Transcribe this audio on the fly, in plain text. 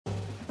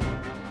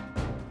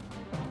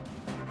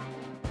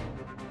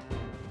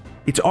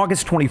It's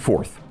August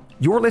 24th.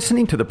 You're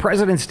listening to the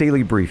President's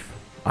Daily Brief.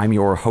 I'm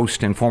your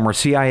host and former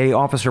CIA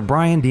officer,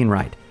 Brian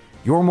Deanwright.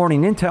 Your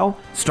morning intel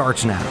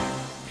starts now.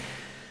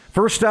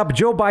 First up,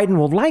 Joe Biden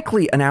will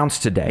likely announce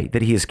today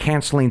that he is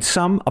canceling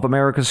some of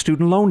America's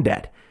student loan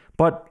debt.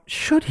 But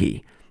should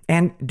he?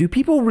 And do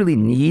people really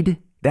need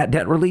that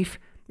debt relief?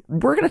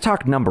 We're going to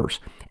talk numbers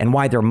and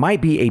why there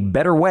might be a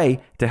better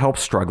way to help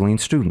struggling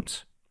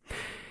students.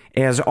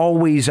 As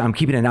always, I'm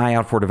keeping an eye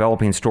out for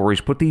developing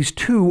stories. Put these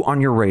two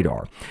on your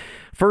radar.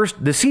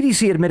 First, the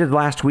CDC admitted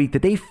last week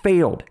that they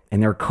failed in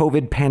their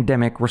COVID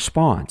pandemic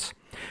response.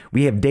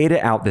 We have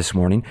data out this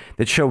morning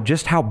that show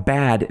just how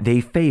bad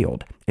they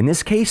failed. In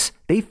this case,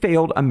 they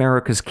failed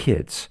America's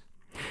kids.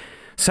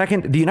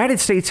 Second, the United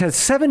States has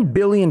 $7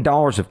 billion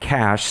of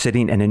cash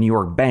sitting in a New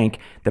York bank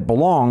that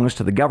belongs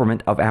to the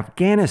government of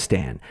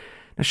Afghanistan.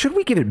 Now, should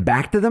we give it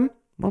back to them?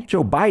 Well,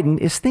 Joe Biden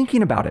is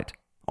thinking about it.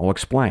 I'll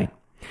explain.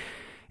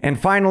 And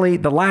finally,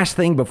 the last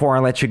thing before I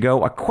let you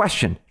go, a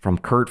question from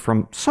Kurt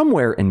from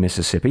somewhere in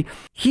Mississippi.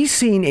 He's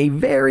seen a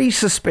very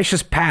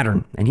suspicious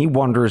pattern, and he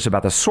wonders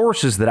about the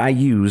sources that I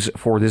use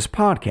for this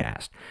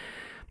podcast.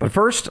 But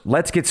first,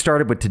 let's get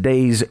started with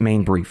today's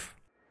main brief.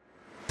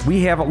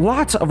 We have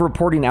lots of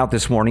reporting out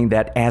this morning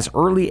that as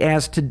early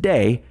as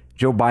today,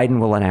 Joe Biden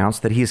will announce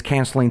that he is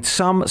canceling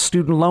some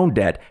student loan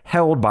debt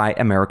held by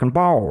American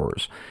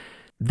borrowers.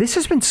 This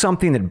has been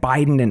something that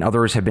Biden and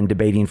others have been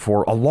debating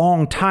for a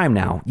long time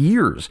now,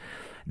 years.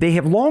 They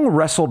have long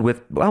wrestled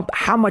with,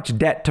 how much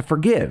debt to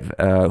forgive,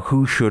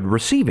 who should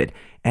receive it,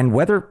 and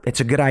whether it's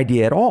a good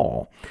idea at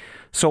all.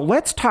 So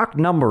let's talk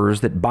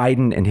numbers that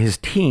Biden and his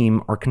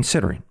team are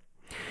considering.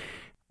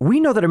 We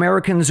know that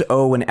Americans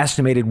owe an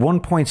estimated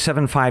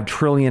 $1.75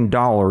 trillion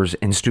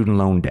in student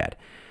loan debt.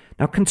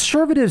 Now,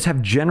 conservatives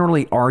have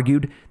generally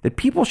argued that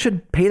people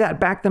should pay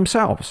that back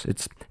themselves.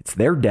 It's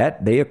their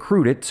debt, they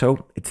accrued it,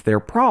 so it's their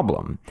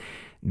problem.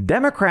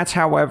 Democrats,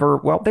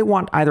 however, they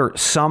want either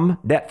some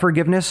debt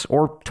forgiveness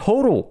or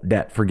total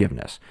debt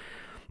forgiveness.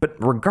 But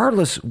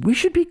regardless, we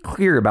should be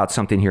clear about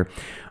something here.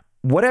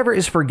 Whatever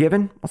is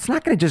forgiven, it's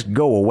not going to just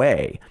go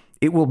away.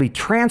 It will be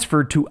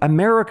transferred to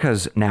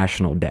America's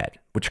national debt,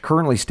 which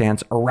currently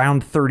stands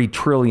around $30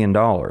 trillion.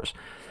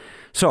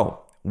 So,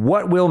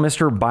 what will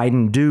Mr.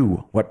 Biden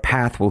do? What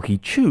path will he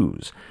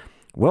choose?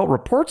 Well,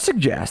 reports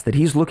suggest that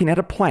he's looking at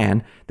a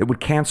plan that would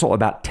cancel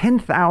about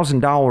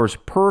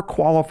 $10,000 per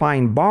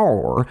qualifying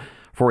borrower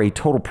for a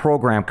total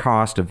program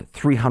cost of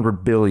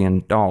 $300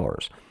 billion. Now,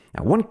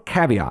 one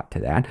caveat to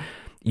that,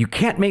 you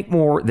can't make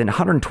more than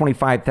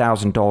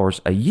 $125,000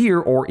 a year,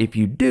 or if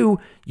you do,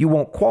 you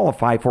won't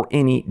qualify for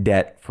any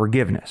debt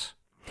forgiveness.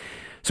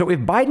 So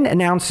if Biden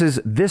announces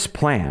this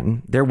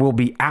plan, there will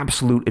be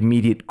absolute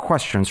immediate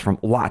questions from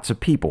lots of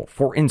people.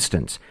 For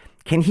instance,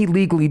 can he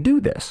legally do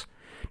this?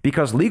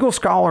 Because legal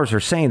scholars are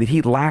saying that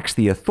he lacks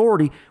the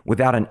authority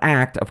without an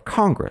act of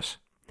Congress.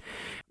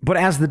 But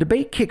as the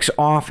debate kicks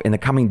off in the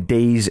coming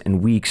days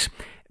and weeks,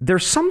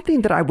 there's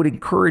something that I would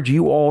encourage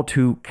you all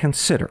to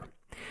consider.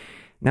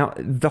 Now,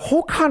 the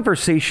whole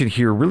conversation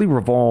here really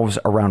revolves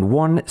around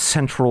one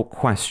central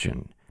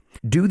question.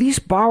 Do these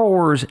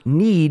borrowers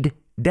need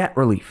debt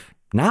relief?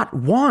 Not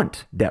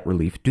want debt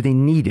relief, do they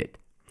need it?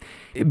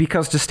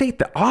 Because to state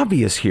the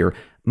obvious here,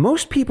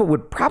 most people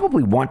would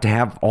probably want to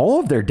have all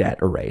of their debt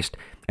erased.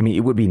 I mean,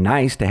 it would be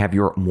nice to have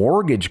your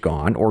mortgage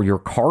gone or your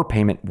car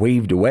payment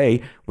waived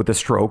away with the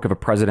stroke of a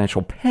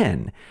presidential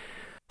pen.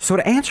 So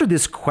to answer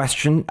this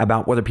question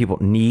about whether people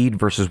need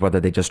versus whether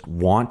they just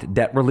want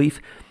debt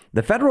relief,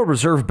 the Federal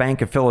Reserve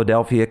Bank of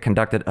Philadelphia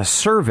conducted a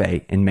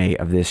survey in May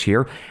of this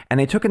year, and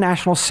they took a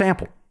national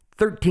sample,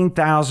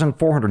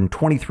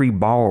 13,423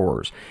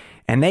 borrowers.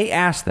 And they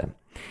asked them,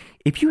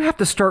 if you have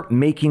to start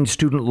making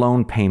student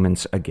loan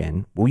payments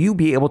again, will you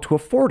be able to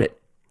afford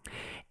it?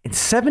 And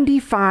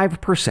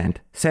 75%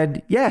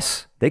 said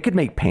yes, they could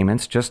make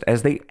payments just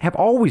as they have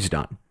always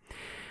done.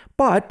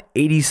 But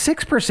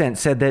 86%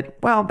 said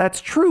that, that's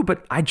true,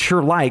 but I'd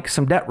sure like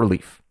some debt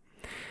relief.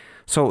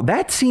 So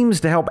that seems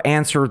to help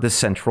answer the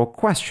central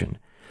question.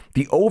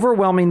 The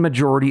overwhelming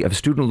majority of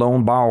student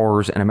loan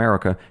borrowers in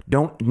America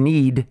don't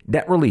need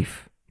debt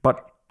relief.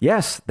 But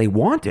yes, they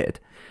want it.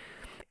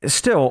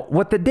 Still,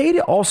 what the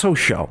data also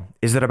show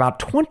is that about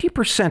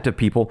 20% of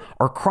people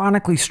are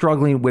chronically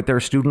struggling with their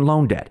student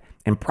loan debt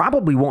and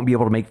probably won't be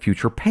able to make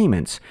future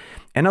payments.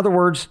 In other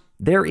words,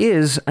 there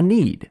is a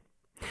need.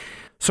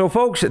 So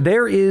folks,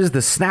 there is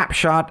the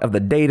snapshot of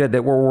the data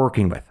that we're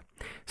working with.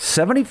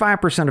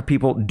 75% of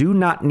people do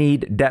not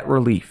need debt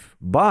relief,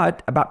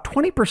 but about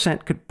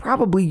 20% could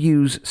probably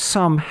use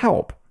some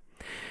help.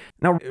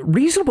 Now,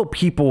 reasonable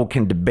people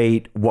can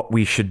debate what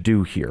we should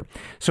do here.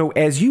 So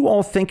as you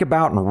all think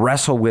about and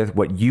wrestle with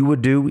what you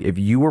would do if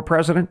you were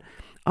president,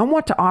 I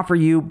want to offer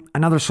you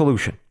another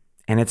solution.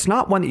 And it's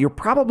not one that you're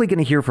probably going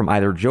to hear from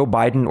either Joe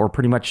Biden or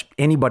pretty much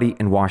anybody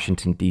in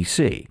Washington,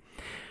 D.C.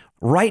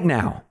 Right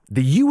now,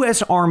 the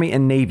U.S. Army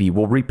and Navy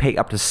will repay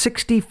up to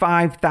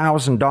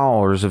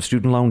 $65,000 of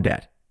student loan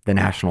debt. The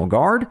National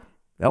Guard,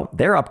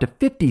 they're up to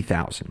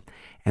 $50,000.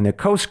 And the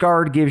Coast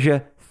Guard gives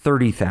you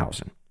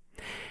 $30,000.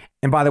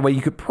 And by the way,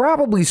 you could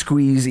probably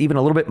squeeze even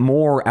a little bit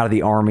more out of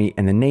the Army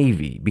and the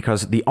Navy,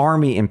 because the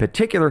Army in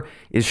particular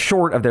is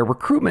short of their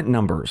recruitment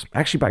numbers,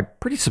 actually by a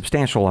pretty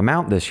substantial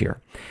amount this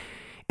year.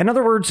 In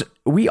other words,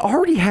 we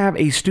already have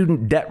a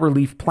student debt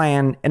relief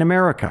plan in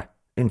America.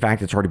 In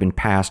fact, it's already been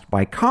passed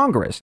by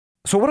Congress.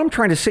 So what I'm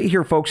trying to say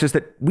here, folks, is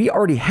that we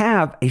already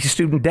have a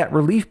student debt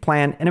relief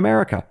plan in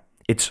America.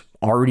 It's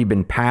already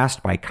been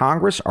passed by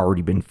Congress,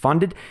 already been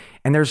funded,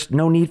 and there's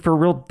no need for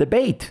real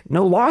debate,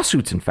 no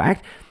lawsuits, in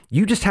fact.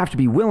 You just have to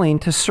be willing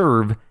to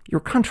serve your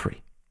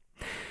country.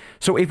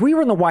 So if we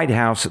were in the White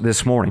House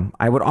this morning,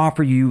 I would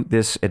offer you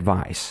this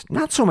advice.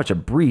 Not so much a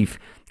brief,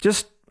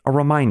 just a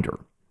reminder.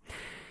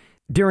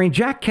 During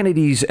Jack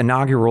Kennedy's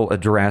inaugural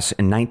address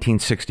in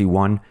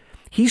 1961,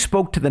 he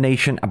spoke to the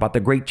nation about the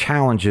great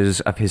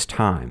challenges of his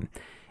time.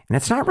 And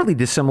it's not really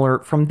dissimilar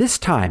from this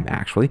time,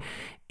 actually.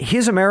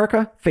 His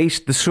America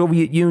faced the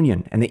Soviet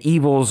Union and the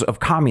evils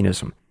of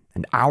communism.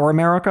 And our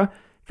America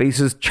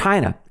faces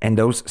China and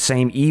those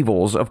same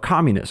evils of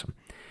communism.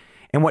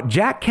 And what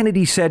Jack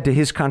Kennedy said to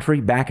his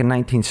country back in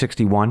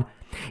 1961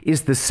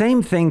 is the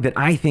same thing that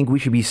I think we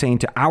should be saying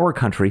to our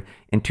country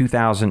in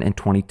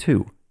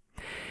 2022.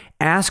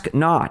 Ask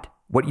not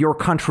what your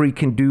country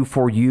can do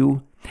for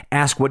you.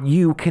 Ask what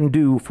you can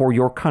do for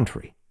your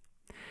country.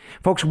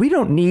 Folks, we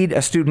don't need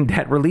a student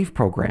debt relief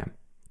program.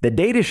 The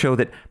data show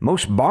that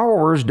most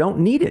borrowers don't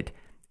need it.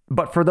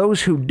 But for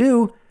those who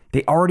do,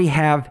 they already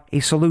have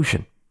a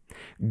solution.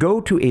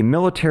 Go to a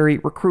military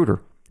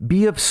recruiter.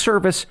 Be of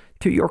service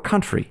to your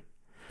country.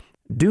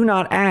 Do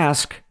not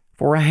ask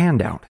for a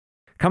handout.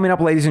 Coming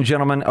up, ladies and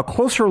gentlemen, a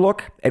closer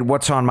look at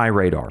what's on my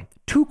radar.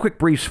 Two quick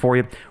briefs for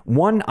you,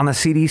 one on the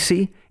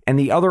CDC and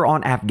the other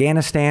on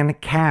Afghanistan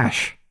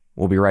cash.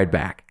 We'll be right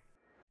back.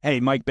 Hey,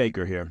 Mike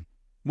Baker here.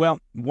 Well,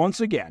 once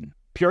again,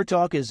 Pure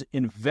Talk is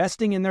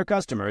investing in their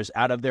customers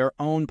out of their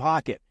own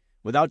pocket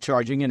without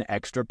charging an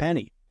extra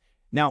penny.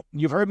 Now,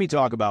 you've heard me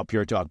talk about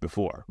Pure Talk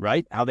before,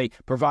 right? How they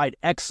provide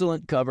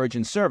excellent coverage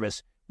and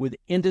service with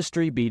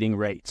industry-beating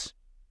rates.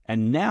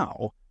 And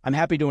now, I'm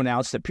happy to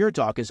announce that Pure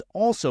Talk is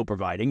also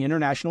providing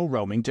international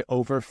roaming to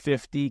over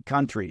 50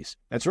 countries.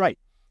 That's right.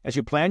 As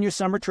you plan your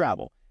summer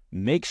travel,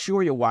 make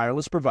sure your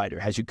wireless provider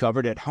has you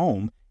covered at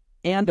home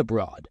and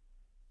abroad.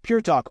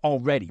 Pure Talk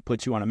already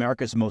puts you on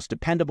America's most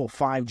dependable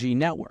 5G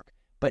network,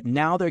 but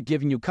now they're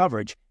giving you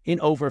coverage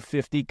in over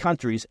 50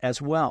 countries as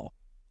well.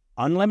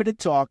 Unlimited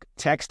talk,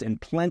 text,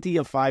 and plenty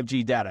of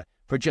 5G data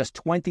for just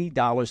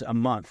 $20 a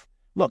month.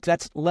 Look,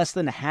 that's less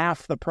than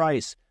half the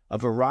price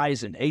of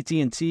Verizon,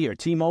 AT&T, or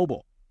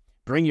T-Mobile.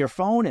 Bring your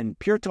phone, and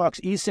Pure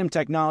Talk's eSIM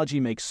technology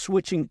makes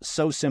switching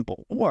so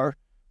simple. Or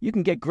you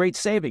can get great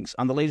savings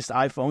on the latest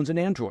iPhones and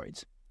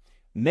Androids.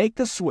 Make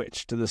the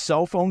switch to the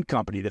cell phone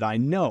company that I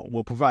know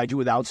will provide you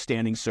with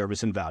outstanding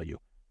service and value.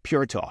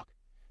 Pure Talk.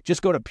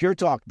 Just go to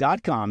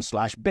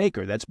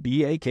puretalk.com/Baker, that's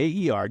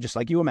Baker, just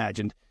like you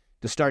imagined,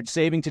 to start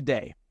saving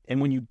today.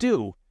 And when you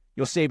do,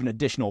 you'll save an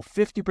additional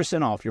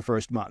 50% off your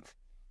first month.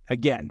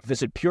 Again,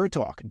 visit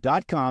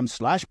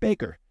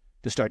puretalk.com/Baker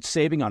to start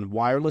saving on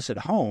wireless at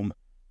home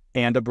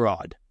and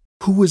abroad.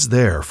 Who is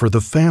there for the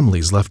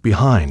families left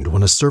behind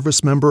when a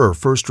service member or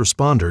first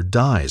responder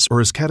dies or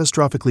is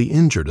catastrophically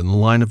injured in the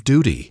line of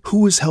duty?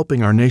 Who is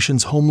helping our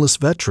nation's homeless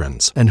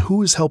veterans? And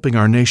who is helping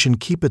our nation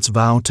keep its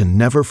vow to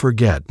never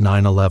forget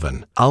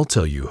 9/11? I'll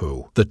tell you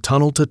who. The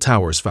Tunnel to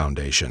Towers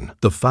Foundation.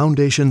 The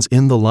foundation's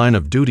In the Line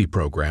of Duty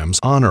programs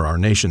honor our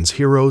nation's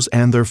heroes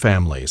and their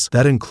families.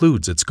 That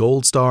includes its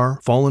Gold Star,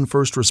 Fallen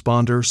First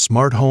Responder,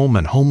 Smart Home,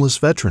 and Homeless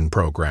Veteran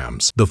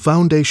programs. The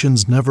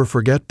foundation's Never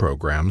Forget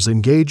programs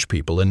engage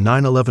people in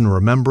 9/11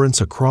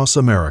 remembrance across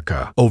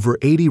America. Over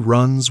 80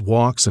 runs,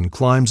 walks, and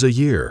climbs a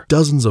year,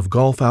 dozens of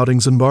golf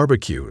outings and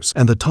barbecues,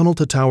 and the Tunnel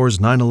to Towers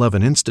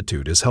 9/11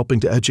 Institute is helping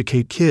to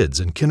educate kids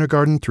in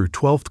kindergarten through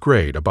 12th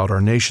grade about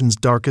our nation's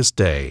darkest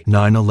day,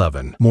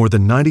 9/11. More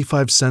than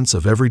 95 cents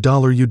of every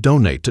dollar you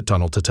donate to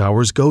Tunnel to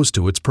Towers goes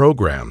to its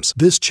programs.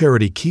 This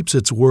charity keeps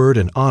its word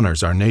and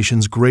honors our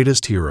nation's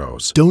greatest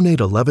heroes. Donate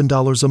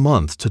 $11 a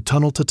month to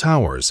Tunnel to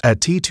Towers at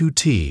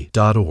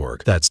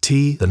T2T.org. That's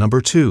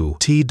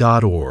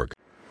T2T.org.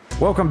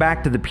 Welcome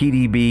back to the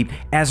PDB.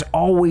 As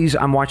always,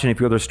 I'm watching a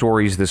few other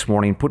stories this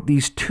morning. Put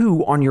these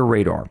two on your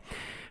radar.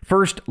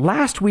 First,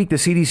 last week, the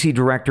CDC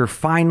director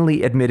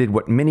finally admitted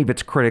what many of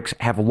its critics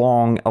have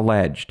long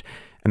alleged.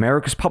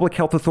 America's public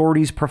health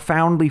authorities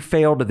profoundly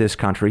failed this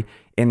country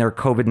in their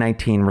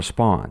COVID-19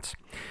 response.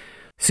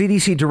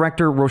 CDC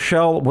Director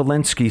Rochelle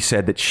Walensky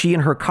said that she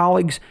and her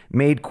colleagues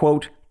made,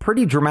 quote,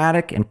 pretty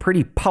dramatic and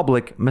pretty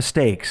public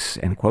mistakes,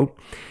 end quote.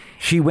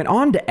 She went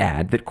on to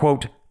add that,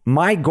 quote,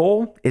 my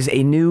goal is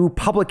a new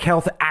public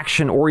health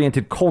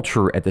action-oriented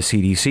culture at the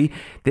CDC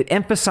that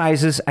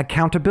emphasizes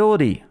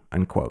accountability,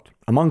 unquote,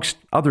 amongst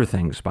other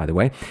things, by the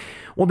way.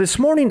 Well, this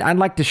morning, I'd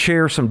like to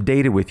share some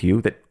data with you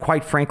that,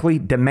 quite frankly,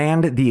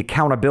 demand the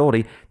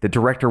accountability that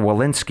Director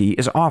Walensky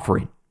is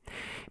offering.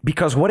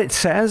 Because what it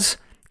says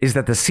is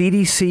that the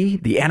CDC,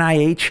 the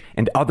NIH,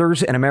 and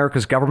others in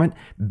America's government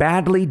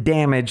badly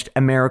damaged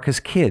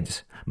America's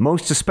kids,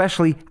 most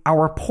especially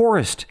our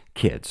poorest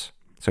kids.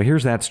 So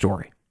here's that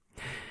story.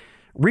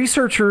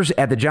 Researchers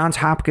at the Johns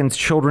Hopkins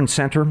Children's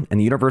Center and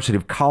the University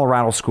of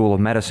Colorado School of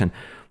Medicine,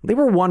 they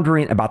were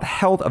wondering about the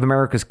health of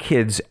America's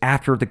kids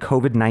after the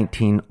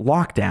COVID-19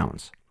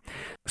 lockdowns.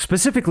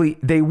 Specifically,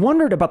 they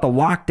wondered about the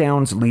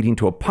lockdowns leading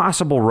to a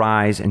possible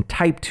rise in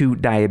type 2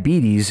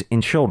 diabetes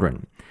in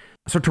children.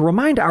 So to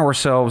remind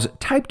ourselves,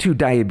 type 2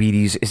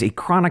 diabetes is a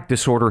chronic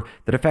disorder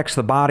that affects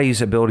the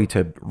body's ability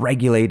to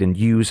regulate and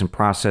use and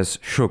process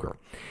sugar.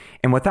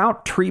 And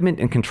without treatment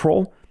and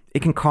control,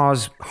 it can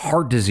cause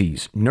heart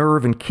disease,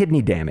 nerve and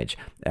kidney damage,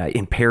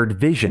 impaired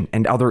vision,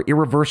 and other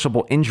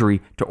irreversible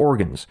injury to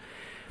organs.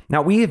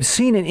 Now, we have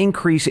seen an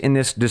increase in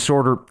this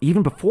disorder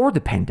even before the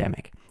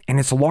pandemic, and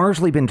it's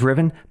largely been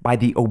driven by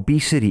the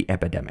obesity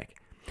epidemic.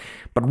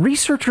 But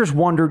researchers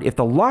wondered if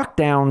the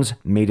lockdowns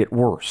made it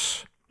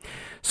worse.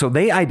 So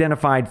they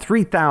identified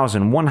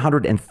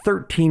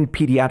 3,113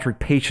 pediatric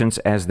patients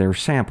as their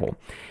sample,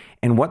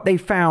 and what they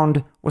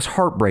found was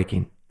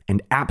heartbreaking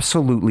and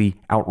absolutely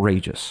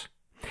outrageous.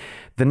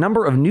 The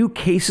number of new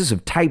cases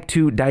of type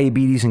 2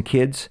 diabetes in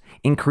kids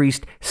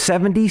increased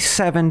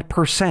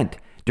 77%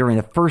 during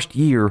the first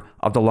year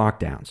of the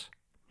lockdowns.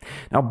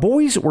 Now,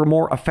 boys were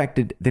more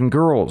affected than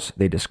girls,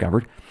 they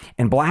discovered,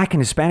 and Black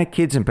and Hispanic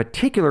kids in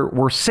particular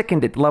were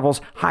sickened at levels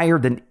higher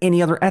than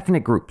any other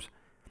ethnic groups.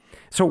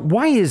 So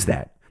why is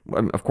that?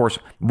 Of course,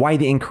 why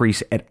the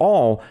increase at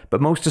all,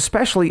 but most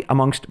especially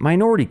amongst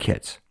minority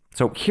kids?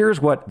 So here's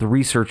what the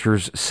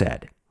researchers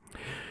said.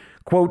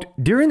 Quote,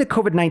 during the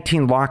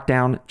COVID-19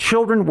 lockdown,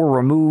 children were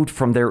removed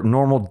from their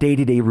normal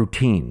day-to-day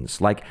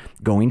routines, like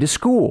going to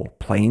school,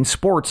 playing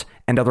sports,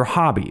 and other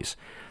hobbies.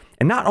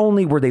 And not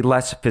only were they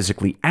less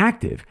physically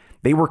active,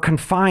 they were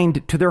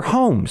confined to their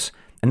homes,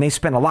 and they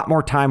spent a lot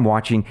more time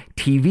watching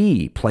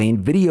TV,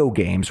 playing video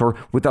games, or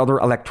with other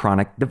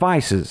electronic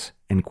devices,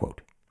 end quote.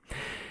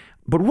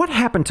 But what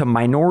happened to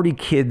minority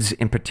kids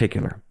in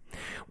particular?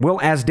 Well,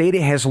 as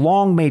data has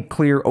long made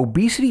clear,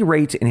 obesity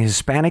rates in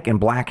Hispanic and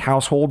Black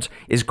households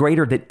is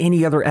greater than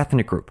any other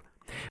ethnic group.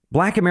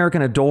 Black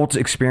American adults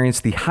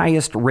experience the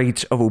highest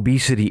rates of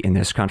obesity in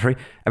this country,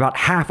 about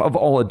half of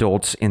all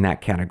adults in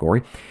that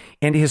category.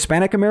 And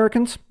Hispanic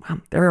Americans,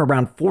 they're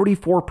around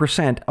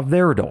 44% of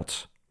their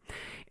adults.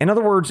 In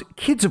other words,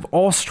 kids of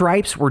all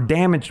stripes were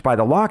damaged by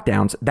the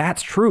lockdowns,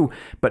 that's true,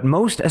 but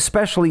most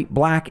especially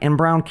Black and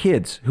brown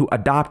kids who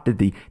adopted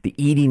the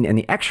eating and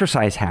the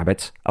exercise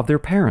habits of their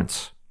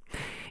parents.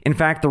 In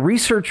fact, the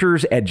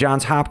researchers at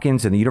Johns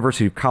Hopkins and the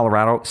University of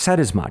Colorado said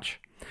as much.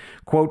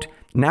 Quote,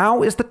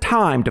 now is the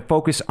time to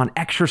focus on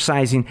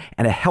exercising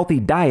and a healthy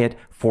diet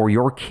for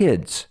your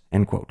kids,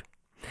 end quote.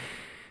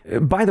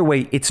 By the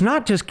way, it's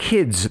not just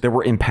kids that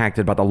were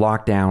impacted by the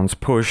lockdowns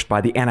pushed by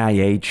the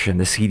NIH and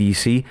the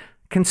CDC.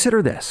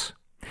 Consider this.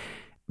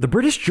 The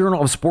British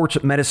Journal of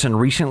Sports Medicine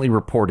recently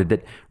reported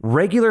that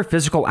regular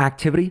physical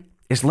activity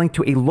is linked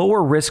to a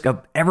lower risk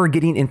of ever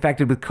getting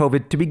infected with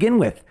COVID to begin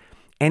with.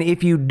 And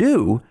if you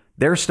do,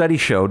 their study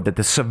showed that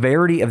the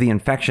severity of the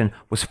infection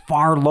was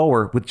far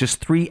lower with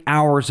just 3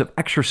 hours of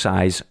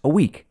exercise a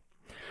week.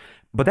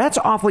 But that's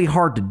awfully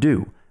hard to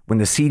do when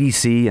the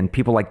CDC and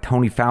people like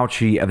Tony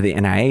Fauci of the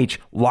NIH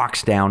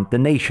locks down the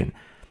nation.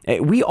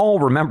 We all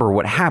remember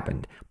what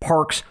happened.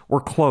 Parks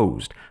were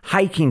closed,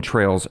 hiking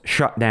trails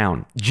shut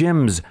down,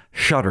 gyms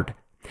shuttered.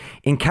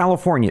 In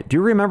California, do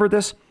you remember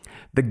this?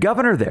 The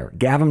governor there,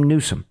 Gavin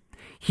Newsom,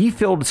 he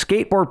filled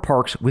skateboard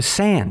parks with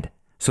sand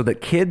so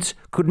that kids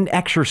couldn't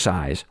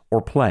exercise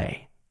or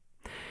play.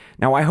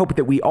 Now, I hope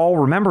that we all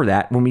remember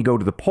that when we go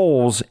to the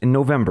polls in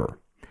November.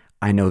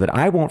 I know that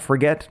I won't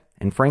forget,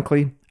 and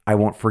frankly, I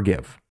won't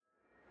forgive.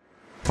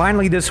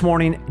 Finally, this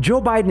morning,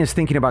 Joe Biden is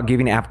thinking about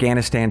giving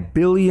Afghanistan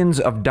billions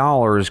of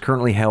dollars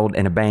currently held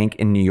in a bank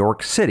in New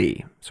York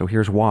City. So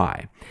here's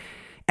why.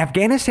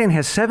 Afghanistan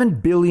has $7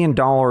 billion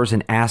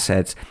in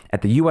assets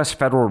at the U.S.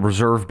 Federal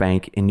Reserve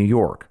Bank in New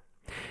York.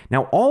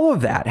 Now, all of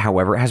that,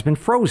 however, has been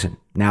frozen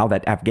now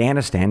that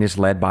Afghanistan is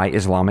led by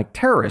Islamic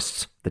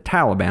terrorists, the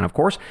Taliban, of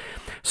course.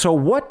 So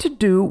what to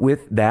do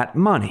with that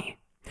money?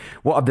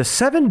 Well, of the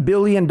 $7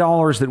 billion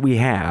that we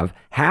have,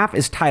 half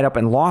is tied up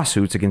in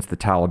lawsuits against the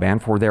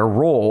Taliban for their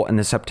role in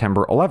the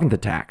September 11th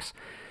attacks.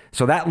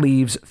 So that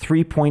leaves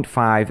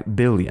 $3.5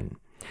 billion.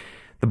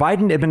 The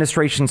Biden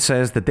administration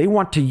says that they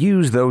want to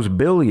use those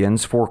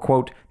billions for,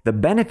 quote, the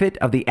benefit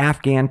of the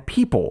Afghan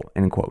people,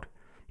 end quote.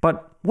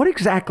 But what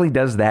exactly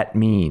does that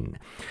mean?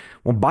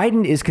 Well,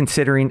 Biden is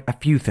considering a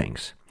few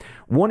things.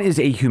 One is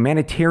a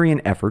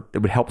humanitarian effort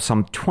that would help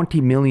some 20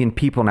 million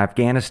people in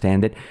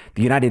Afghanistan that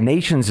the United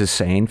Nations is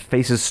saying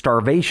faces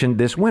starvation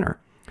this winter.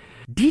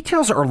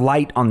 Details are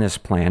light on this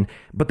plan,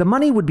 but the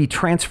money would be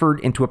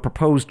transferred into a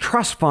proposed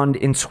trust fund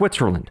in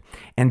Switzerland,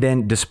 and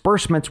then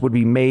disbursements would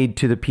be made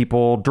to the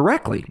people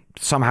directly,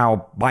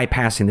 somehow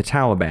bypassing the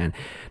Taliban.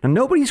 Now,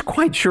 nobody's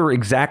quite sure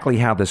exactly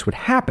how this would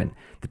happen.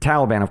 The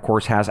Taliban, of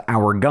course, has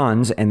our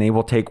guns, and they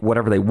will take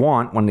whatever they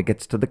want when it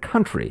gets to the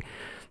country.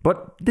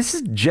 But this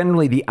is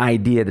generally the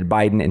idea that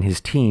Biden and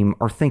his team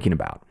are thinking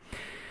about.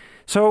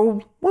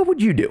 So what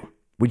would you do?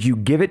 Would you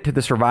give it to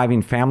the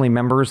surviving family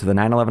members of the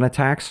 9/11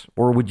 attacks,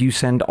 or would you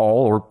send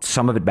all or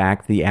some of it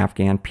back to the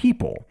Afghan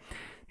people?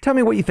 Tell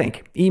me what you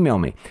think. Email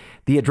me.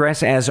 The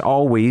address, as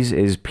always,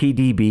 is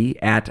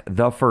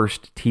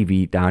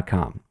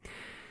pdb@thefirsttv.com.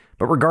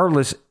 But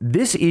regardless,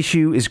 this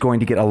issue is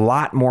going to get a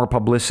lot more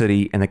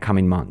publicity in the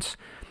coming months.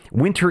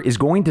 Winter is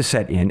going to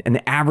set in, and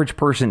the average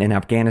person in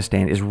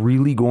Afghanistan is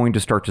really going to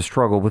start to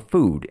struggle with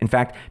food. In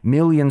fact,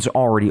 millions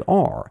already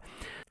are.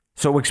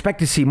 So expect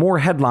to see more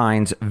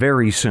headlines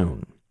very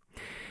soon.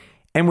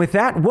 And with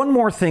that, one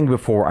more thing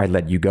before I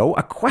let you go.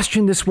 A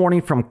question this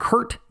morning from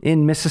Kurt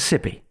in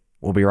Mississippi.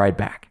 We'll be right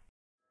back.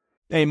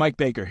 Hey, Mike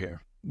Baker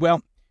here.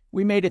 Well,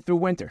 we made it through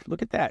winter.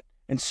 Look at that.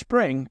 And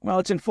spring, well,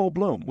 it's in full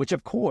bloom, which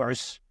of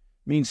course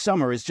means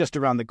summer is just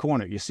around the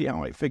corner. You see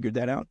how I figured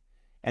that out?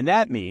 And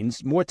that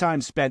means more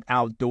time spent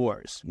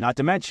outdoors. Not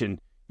to mention,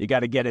 you got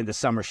to get into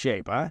summer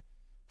shape, huh?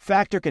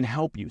 Factor can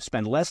help you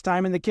spend less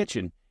time in the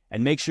kitchen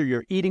and make sure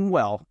you're eating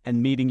well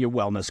and meeting your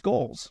wellness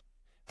goals.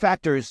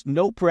 Factor's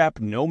no prep,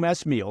 no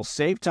mess meals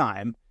save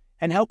time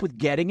and help with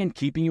getting and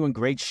keeping you in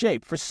great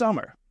shape for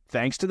summer,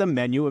 thanks to the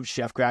menu of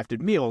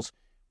chef-crafted meals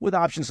with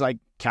options like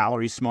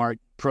Calorie Smart,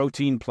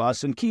 Protein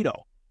Plus, and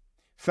Keto.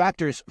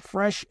 Factor's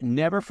fresh,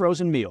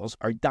 never-frozen meals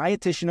are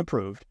dietitian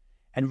approved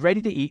and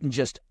ready to eat in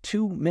just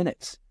 2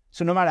 minutes.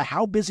 So no matter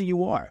how busy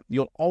you are,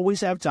 you'll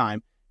always have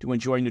time to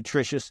enjoy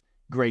nutritious,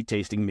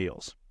 great-tasting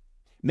meals.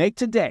 Make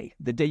today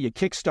the day you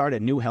kickstart a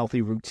new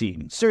healthy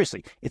routine.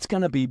 Seriously, it's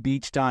going to be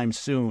beach time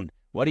soon.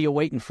 What are you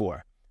waiting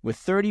for? With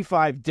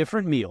 35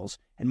 different meals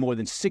and more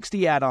than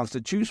 60 add-ons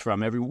to choose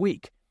from every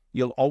week,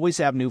 you'll always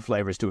have new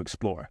flavors to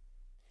explore.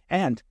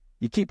 And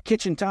you keep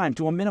kitchen time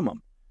to a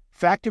minimum.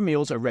 Factor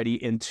meals are ready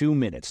in 2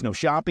 minutes. No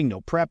shopping,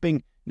 no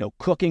prepping, no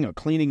cooking or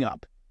cleaning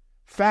up.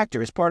 Factor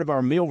is part of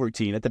our meal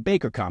routine at the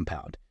Baker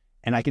compound.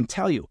 And I can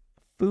tell you,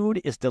 food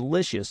is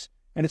delicious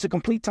and it's a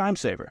complete time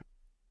saver.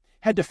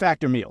 Head to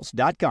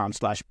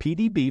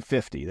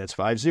factormeals.com/PDB50, that's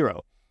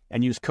 50,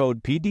 and use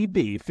code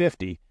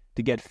PDB50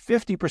 to get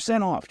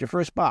 50% off your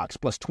first box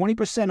plus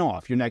 20%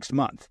 off your next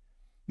month.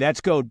 That's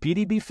code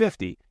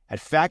PDB50 at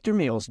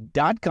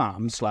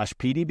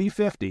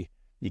factormeals.com/PDB50.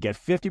 You get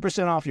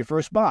 50% off your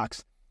first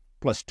box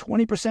plus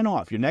 20%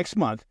 off your next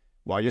month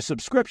while your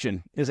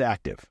subscription is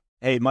active.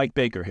 Hey, Mike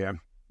Baker here.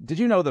 Did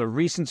you know that a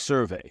recent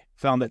survey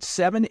found that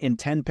 7 in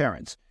 10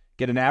 parents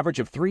get an average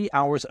of 3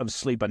 hours of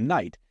sleep a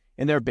night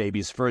in their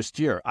baby's first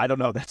year? I don't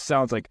know, that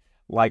sounds like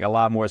a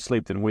lot more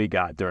sleep than we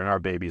got during our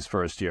baby's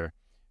first year.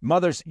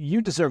 Mothers,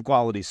 you deserve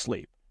quality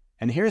sleep.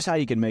 And here's how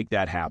you can make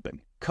that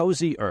happen.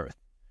 Cozy Earth.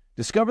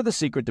 Discover the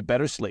secret to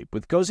better sleep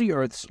with Cozy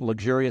Earth's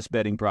luxurious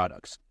bedding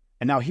products.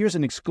 And now here's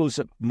an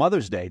exclusive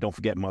Mother's Day. Don't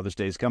forget Mother's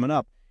Day is coming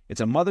up.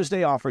 It's a Mother's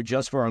Day offer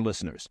just for our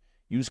listeners.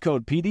 Use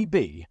code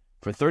PDB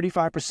for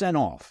 35%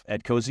 off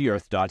at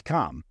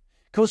CozyEarth.com.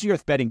 Cozy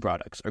Earth bedding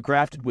products are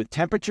crafted with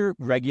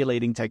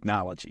temperature-regulating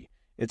technology.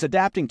 It's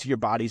adapting to your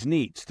body's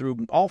needs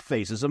through all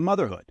phases of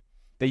motherhood.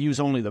 They use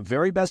only the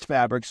very best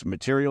fabrics,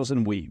 materials,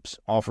 and weaves,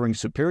 offering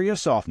superior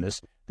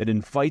softness that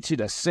invites you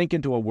to sink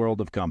into a world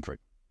of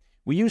comfort.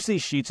 We use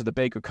these sheets at the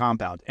Baker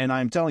compound, and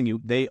I'm telling you,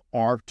 they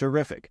are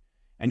terrific.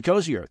 And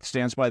Cozy Earth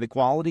stands by the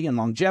quality and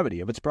longevity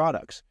of its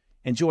products.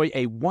 Enjoy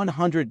a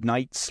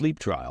 100-night sleep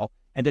trial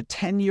and a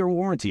 10-year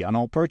warranty on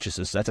all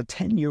purchases. That's a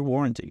 10-year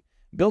warranty.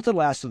 Built to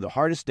last through the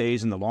hardest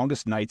days and the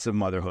longest nights of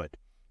motherhood.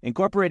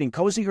 Incorporating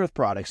Cozy Earth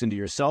products into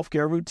your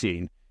self-care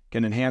routine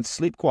can enhance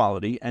sleep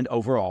quality and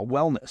overall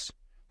wellness.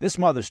 This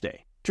Mother's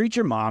Day, treat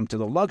your mom to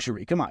the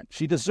luxury,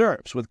 she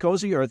deserves with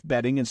Cozy Earth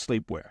bedding and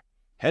sleepwear.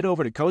 Head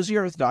over to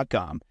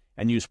CozyEarth.com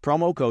and use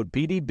promo code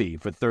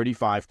PDB for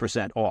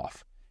 35%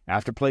 off.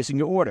 After placing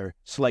your order,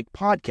 select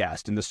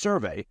Podcast in the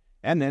survey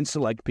and then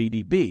select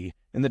PDB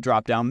in the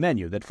drop-down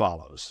menu that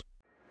follows.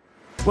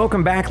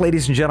 Welcome back,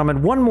 ladies and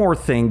gentlemen. One more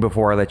thing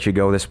before I let you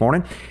go this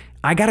morning.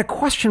 I got a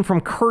question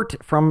from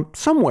Kurt from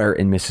somewhere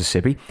in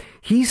Mississippi.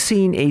 He's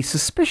seen a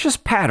suspicious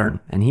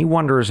pattern, and he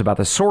wonders about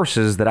the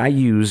sources that I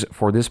use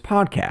for this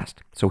podcast.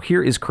 So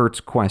here is Kurt's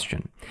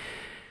question.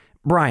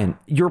 Brian,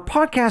 your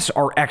podcasts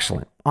are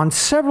excellent. On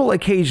several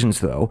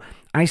occasions, though,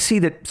 I see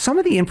that some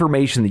of the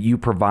information that you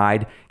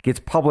provide gets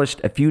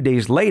published a few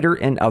days later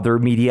in other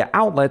media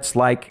outlets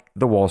like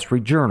the Wall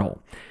Street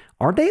Journal.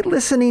 Are they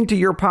listening to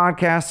your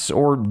podcasts,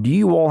 or do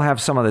you all have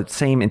some of the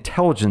same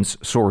intelligence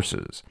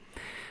sources?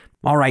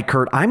 All right,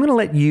 Kurt, I'm going to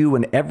let you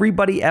and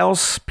everybody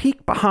else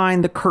peek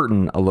behind the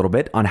curtain a little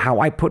bit on how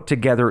I put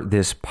together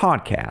this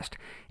podcast.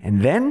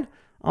 And then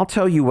I'll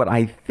tell you what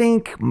I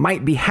think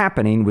might be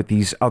happening with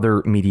these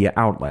other media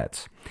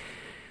outlets.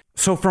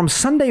 So from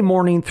Sunday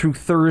morning through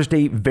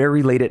Thursday,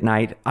 very late at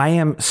night, I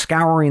am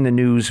scouring the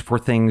news for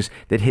things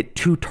that hit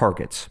two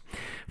targets.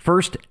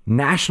 First,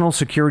 national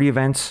security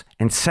events,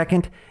 and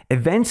second,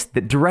 events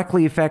that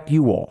directly affect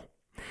you all.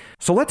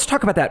 So let's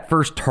talk about that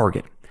first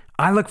target.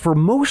 I look for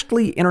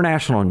mostly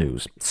international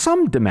news,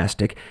 some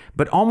domestic,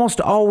 but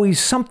almost always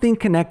something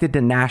connected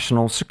to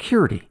national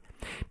security,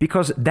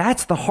 because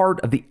that's the heart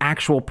of the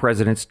actual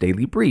president's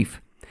daily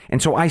brief.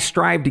 And so I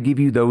strive to give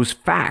you those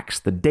facts,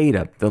 the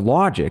data, the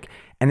logic,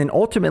 And then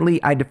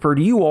ultimately, I defer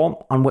to you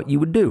all on what you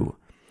would do.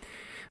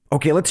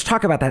 Okay, let's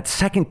talk about that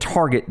second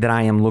target that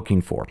I am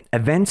looking for,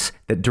 events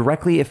that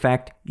directly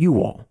affect you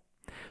all.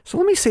 So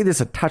let me say this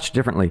a touch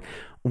differently.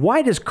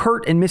 Why does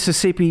Kurt in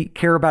Mississippi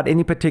care about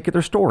any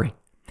particular story?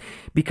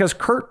 Because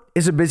Kurt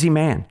is a busy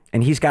man,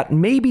 and he's got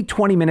maybe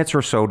 20 minutes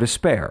or so to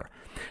spare.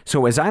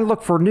 So as I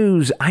look for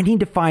news, I need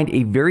to find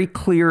a very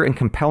clear and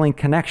compelling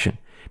connection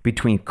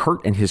between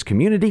Kurt and his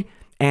community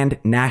and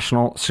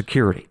national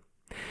security.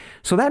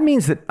 So that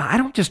means that I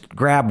don't just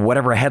grab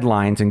whatever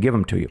headlines and give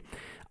them to you.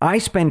 I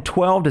spend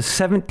 12 to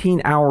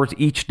 17 hours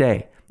each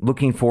day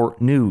looking for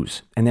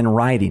news and then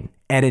writing,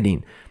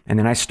 editing. And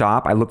then I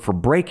stop, I look for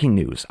breaking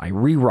news, I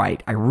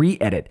rewrite, I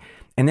re-edit.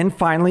 And then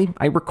finally,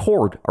 I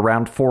record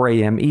around 4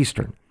 a.m.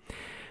 Eastern.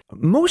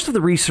 Most of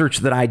the research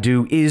that I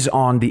do is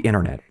on the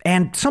internet.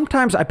 And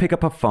sometimes I pick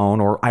up a phone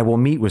or I will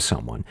meet with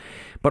someone.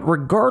 But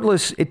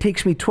regardless, it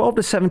takes me 12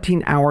 to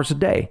 17 hours a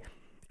day.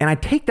 And I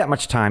take that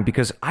much time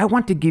because I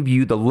want to give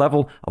you the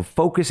level of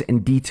focus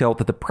and detail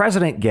that the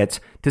president gets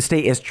to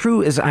stay as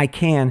true as I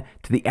can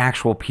to the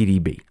actual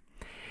PDB.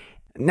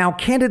 Now,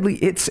 candidly,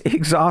 it's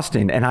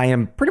exhausting, and I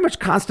am pretty much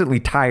constantly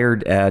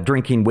tired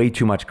drinking way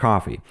too much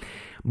coffee.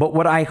 But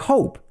what I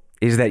hope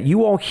is that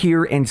you all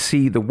hear and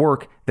see the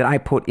work that I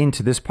put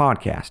into this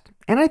podcast.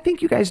 And I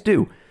think you guys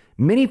do.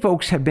 Many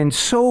folks have been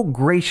so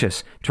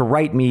gracious to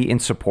write me in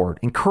support,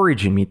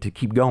 encouraging me to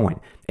keep going,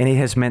 and it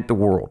has meant the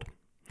world.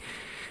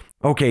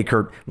 Okay,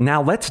 Kurt, now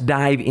let's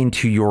dive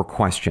into your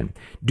question.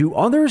 Do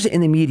others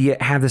in the media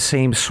have the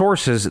same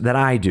sources that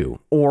I do?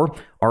 Or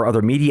are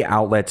other media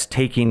outlets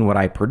taking what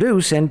I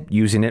produce and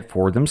using it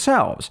for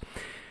themselves?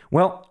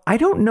 Well, I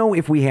don't know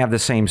if we have the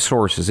same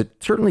sources. It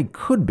certainly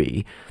could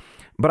be.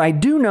 But I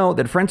do know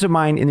that friends of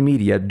mine in the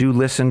media do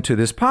listen to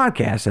this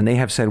podcast, and they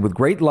have said with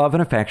great love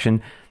and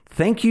affection,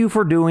 "Thank you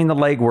for doing the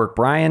legwork,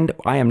 Brian.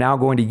 I am now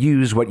going to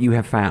use what you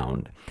have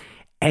found."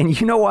 And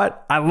you know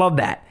what? I love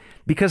that.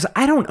 Because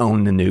I don't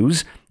own the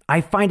news.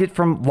 I find it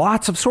from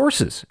lots of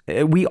sources.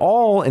 We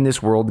all in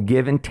this world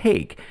give and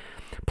take.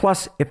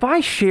 Plus, if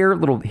I share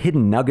little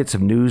hidden nuggets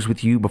of news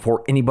with you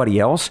before anybody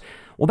else,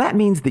 well, that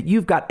means that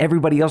you've got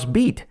everybody else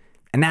beat.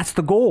 And that's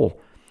the goal.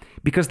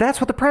 Because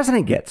that's what the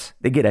president gets.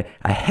 They get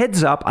a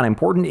heads up on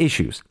important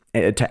issues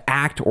to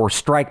act or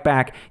strike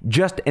back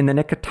just in the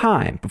nick of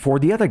time before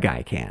the other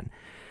guy can.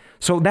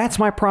 So that's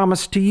my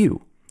promise to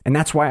you. And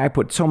that's why I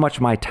put so much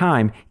of my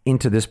time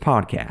into this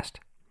podcast.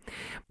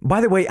 By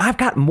the way, I've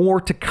got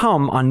more to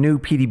come on new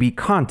PDB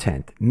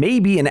content,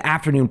 maybe an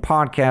afternoon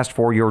podcast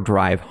for your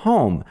drive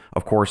home,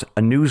 of course,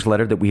 a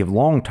newsletter that we have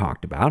long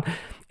talked about,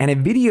 and a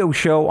video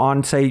show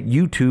on, say,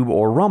 YouTube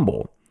or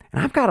Rumble.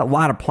 And I've got a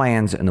lot of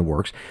plans in the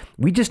works.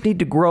 We just need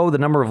to grow the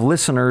number of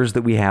listeners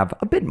that we have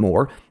a bit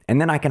more, and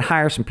then I can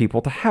hire some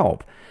people to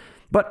help.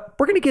 But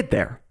we're going to get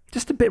there.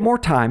 Just a bit more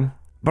time.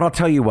 But I'll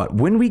tell you what,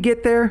 when we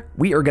get there,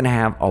 we are going to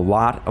have a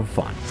lot of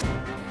fun.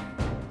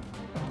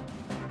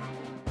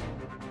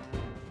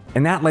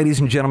 And that, ladies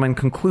and gentlemen,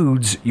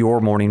 concludes your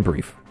morning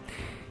brief.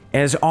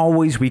 As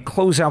always, we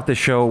close out the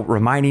show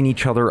reminding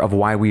each other of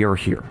why we are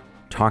here,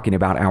 talking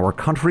about our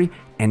country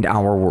and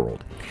our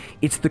world.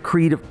 It's the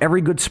creed of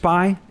every good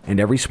spy and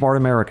every smart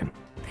American.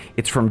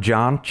 It's from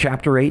John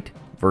chapter 8,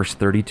 verse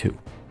 32.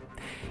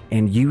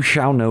 And you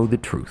shall know the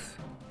truth,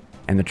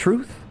 and the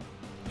truth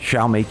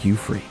shall make you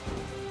free.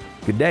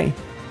 Good day.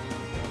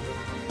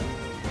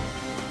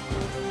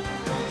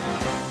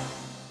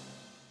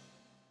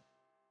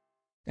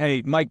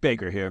 Hey, Mike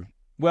Baker here.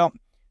 Well,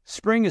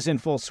 spring is in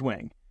full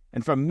swing,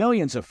 and for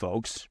millions of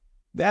folks,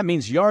 that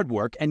means yard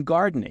work and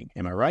gardening,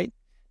 am I right?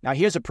 Now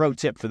here's a pro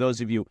tip for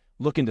those of you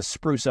looking to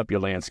spruce up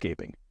your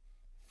landscaping.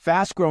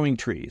 Fast Growing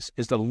Trees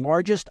is the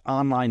largest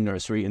online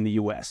nursery in the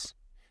U.S.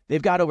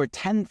 They've got over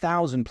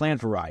 10,000 plant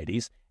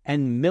varieties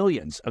and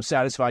millions of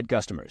satisfied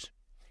customers.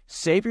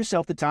 Save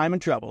yourself the time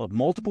and trouble of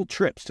multiple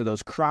trips to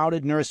those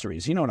crowded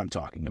nurseries. You know what I'm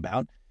talking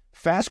about.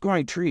 Fast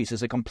Growing Trees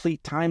is a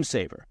complete time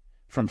saver.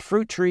 From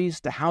fruit trees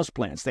to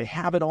houseplants, they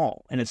have it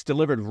all, and it's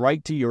delivered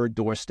right to your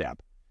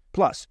doorstep.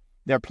 Plus,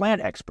 their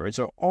plant experts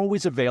are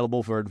always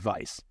available for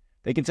advice.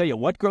 They can tell you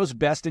what grows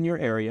best in your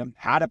area,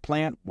 how to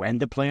plant, when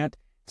to plant.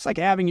 It's like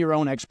having your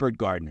own expert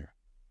gardener.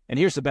 And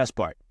here's the best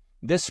part.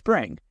 This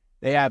spring,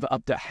 they have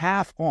up to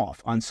half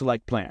off on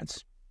select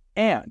plants.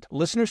 And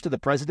listeners to the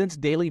President's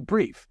Daily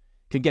Brief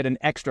can get an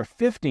extra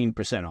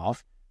 15%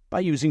 off by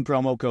using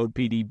promo code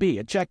PDB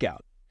at checkout.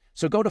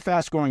 So go to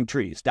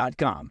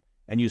fastgrowingtrees.com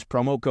and use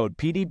promo code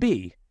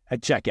PDB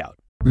at checkout.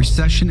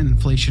 Recession and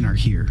inflation are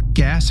here.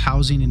 Gas,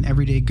 housing, and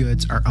everyday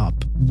goods are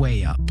up,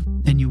 way up.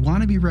 And you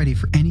want to be ready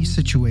for any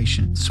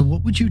situation. So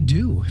what would you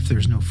do if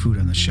there's no food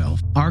on the shelf?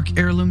 ARC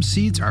Heirloom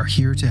Seeds are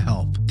here to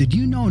help. Did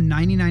you know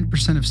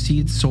 99% of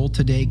seeds sold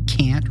today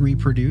can't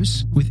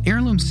reproduce? With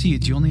Heirloom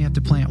Seeds, you only have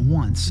to plant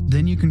once.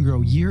 Then you can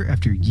grow year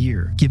after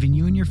year, giving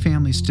you and your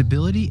family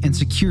stability and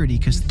security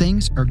because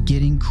things are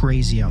getting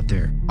crazy out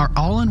there. Our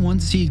all-in-one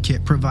seed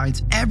kit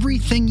provides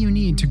everything you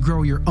need to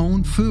grow your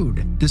own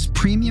food. This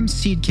premium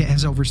seed kit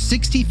has a over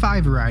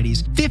 65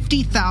 varieties,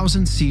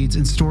 50,000 seeds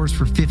in stores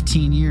for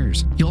 15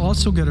 years. You'll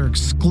also get our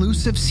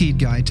exclusive seed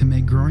guide to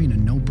make growing a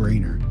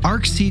no-brainer.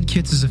 ARC Seed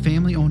Kits is a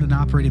family-owned and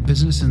operated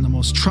business and the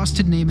most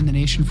trusted name in the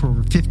nation for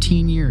over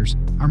 15 years.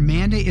 Our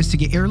mandate is to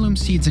get heirloom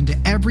seeds into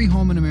every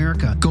home in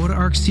America. Go to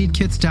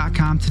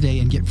arcseedkits.com today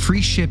and get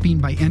free shipping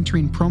by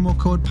entering promo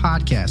code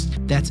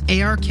podcast. That's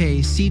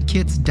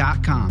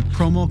ARKseedkits.com,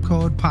 promo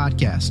code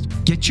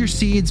podcast. Get your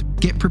seeds,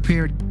 get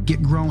prepared,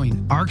 get growing.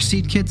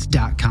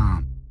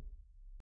 arcseedkits.com.